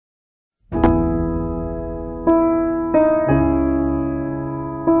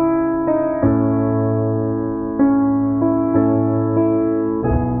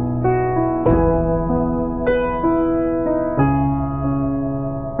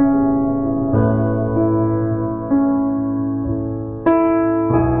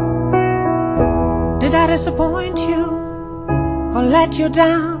disappoint you or let you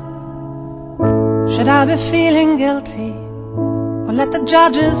down? Should I be feeling guilty or let the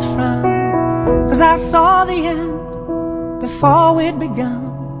judges frown? 'Cause I saw the end before we'd begun.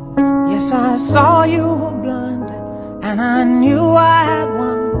 Yes, I saw you were blinded and I knew I had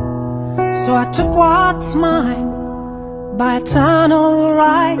won. So I took what's mine by eternal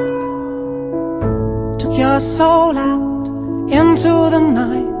right, took your soul out into the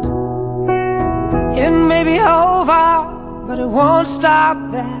night. It may be over, but it won't stop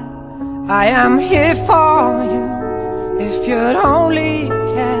there. I am here for you if you'd only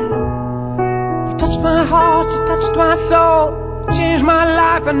care. You touched my heart, you touched my soul, you changed my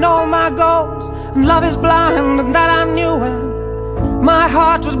life and all my goals. And love is blind, and that I knew when my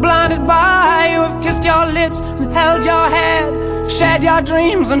heart was blinded by you. Have kissed your lips and held your head, shared your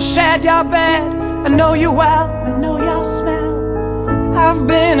dreams and shared your bed. I know you well, I know your smell, I've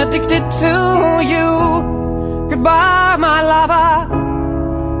been addicted to you. Goodbye, my lover,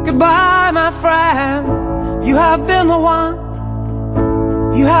 goodbye, my friend. You have been the one,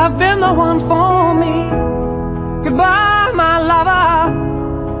 you have been the one for me. Goodbye, my lover,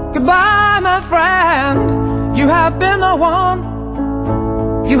 goodbye, my friend. You have been the one,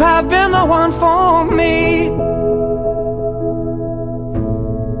 you have been the one for me.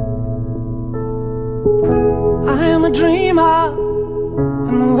 I am a dreamer,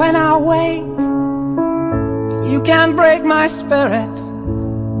 and when I wake, you can't break my spirit.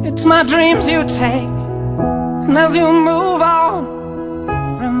 It's my dreams you take, and as you move on,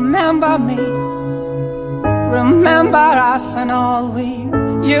 remember me, remember us and all we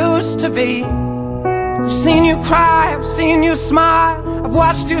used to be. I've seen you cry, I've seen you smile, I've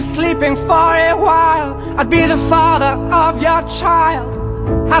watched you sleeping for a while. I'd be the father of your child,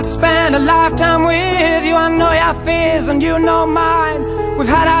 I'd spend a lifetime with you. I know your fears and you know mine.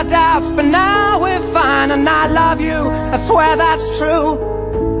 We've had our doubts, but now we're fine. And I love you, I swear that's true.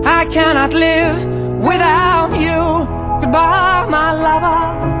 I cannot live without you. Goodbye, my lover,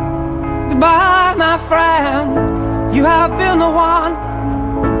 goodbye, my friend. You have been the one,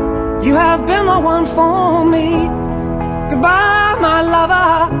 you have been the one for me. Goodbye, my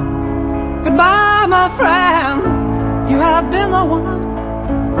lover, goodbye, my friend. You have been the one,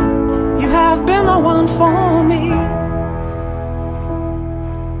 you have been the one for me.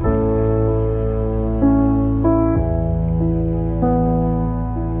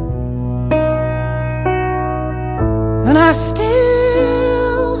 And I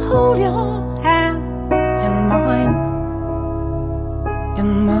still hold your hand in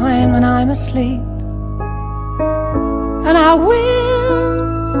mine when I'm asleep. And I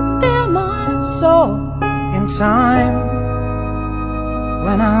will bear my soul in time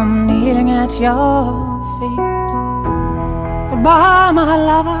when I'm kneeling at your feet. Goodbye, my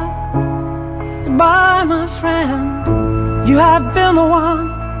lover, goodbye, my friend. You have been the one,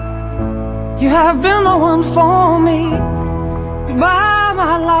 you have been the one for me. Goodbye,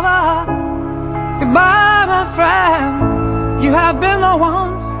 my lover, goodbye, my friend. You have been the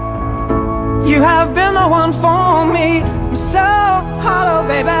one, you have been the one for me. I'm so hollow,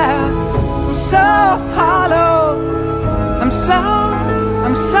 baby, I'm so hollow. I'm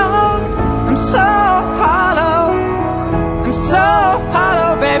so